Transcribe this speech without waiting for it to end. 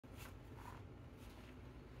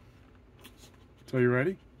So you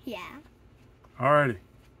ready? Yeah. Alrighty.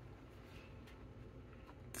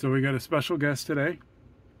 So we got a special guest today.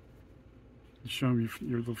 Show me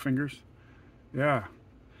your little fingers. Yeah.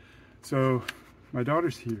 So my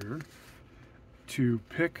daughter's here to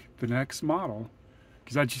pick the next model,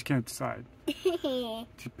 because I just can't decide.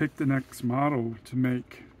 To pick the next model to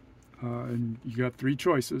make. And you got 3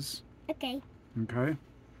 choices. Okay. Okay.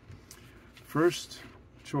 First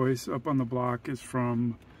choice up on the block is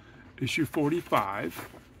from issue 45.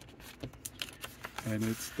 And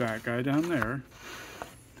it's that guy down there,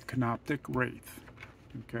 the Canoptek Wraith.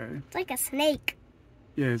 Okay. It's like a snake.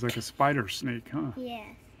 Yeah, he's like a spider snake, huh? Yeah.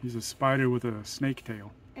 He's a spider with a snake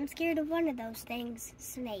tail. I'm scared of one of those things.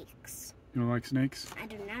 Snakes. You don't like snakes? I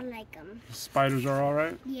do not like them. Spiders are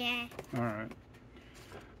alright? Yeah. Alright.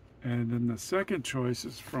 And then the second choice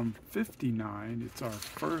is from 59. It's our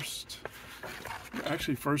first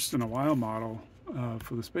in a while model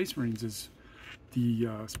for the Space Marines, is the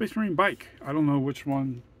Space Marine bike. I don't know which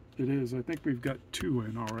one it is. I think we've got 2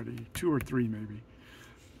 in already. 2 or 3 maybe.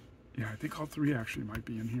 Yeah, I think all 3 actually might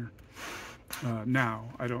be in here. Now,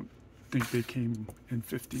 I don't think they came in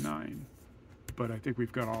 59. But I think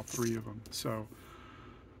we've got all 3 of them. So,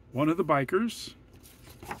 one of the bikers.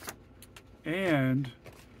 And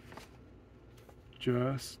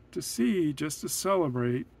just to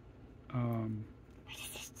celebrate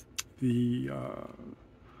the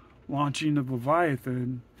launching of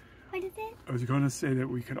Leviathan. What is it? I was going to say that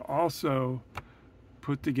we could also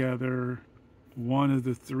put together one of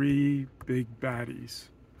the 3 big baddies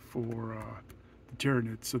for the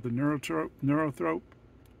Tyranids. So the Neurothrope.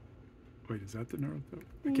 Wait, is that the Neurothrope?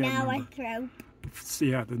 I can't remember. So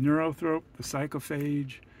yeah, the Neurothrope, the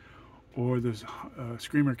Psychophage, or the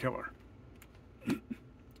Screamer Killer.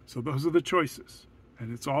 So those are the choices,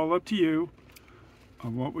 and it's all up to you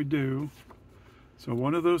on what we do. So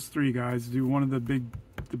one of those 3 guys, do one of the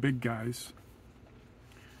big guys,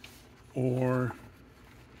 or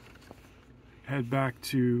head back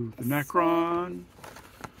to the Necron,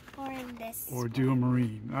 or do a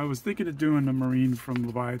Marine. I was thinking of doing a Marine from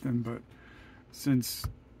Leviathan, but since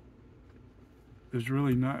there's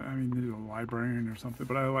really not, I mean, there's a librarian or something,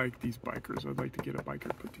 but I like these bikers. I'd like to get a biker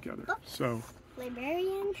put together. Books. So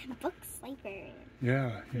Librarian? Books librarian.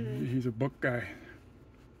 yeah, he's a book guy.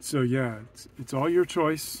 So yeah, it's all your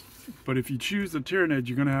choice. But if you choose the Tyranid,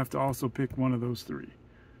 you're going to have to also pick one of those 3.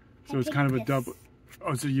 So it's kind of a double.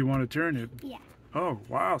 Oh, so you want a Tyranid? Yeah. Oh,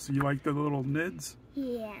 wow. So you like the little nids?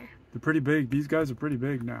 Yeah. They're pretty big. These guys are pretty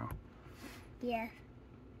big now. Yeah.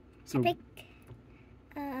 So I think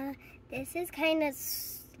this is kind of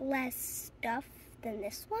less stuff than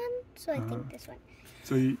this one, so I think this one.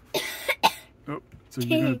 So you, so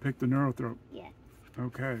you're going to pick the Neurothrope? Yeah.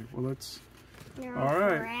 Okay, well let's...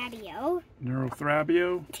 Neurothrabio.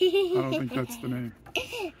 Neurothrabio? I don't think that's the name.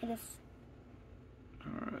 It is.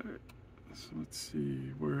 Alright, so let's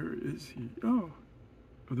see, where is he? Oh,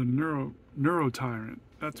 the Neurotyrant.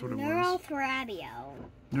 That's what it was. Neurothrabio.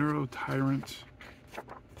 Neurotyrant.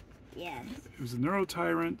 Yes. It was a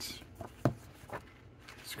Neurotyrant,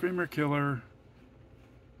 Screamer Killer.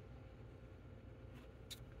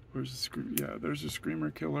 Where's the Screamer? Yeah, there's a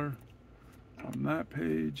Screamer Killer on that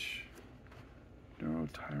page.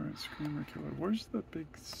 Neurotyrant, Screamer Killer. Where's the big...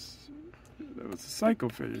 That was a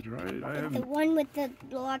Psychophage, right? The one with the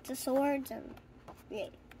lots of swords and... Yeah.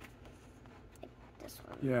 Like this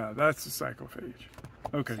one. Yeah, that's the Psychophage.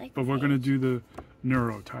 Okay, but we're going to do the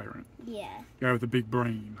Neurotyrant. Yeah. Guy with a big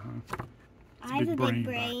brain, huh? I have a big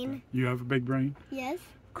brain. You have a big brain? Yes.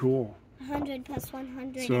 Cool. 100 plus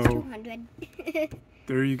 100 So, is 200.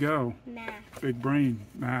 There you go. Math. Big brain.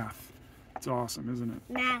 Math. It's awesome, isn't it?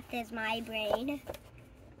 Math is my brain.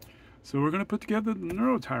 So we're going to put together the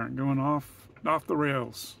Neurotyrant going off the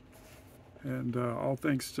rails. And all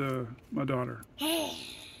thanks to my daughter.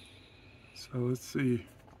 So let's see.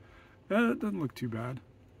 That doesn't look too bad.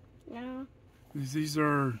 No. These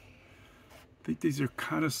are, I think these are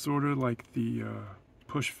kind of sort of like the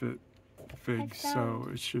push fit figs, so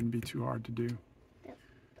it shouldn't be too hard to do.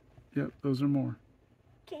 Yep, those are more.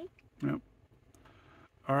 Okay. Yep.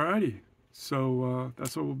 Alrighty. So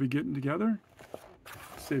that's what we'll be getting together.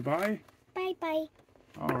 Say bye. Bye-bye.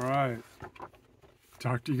 All right.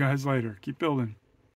 Talk to you guys later. Keep building.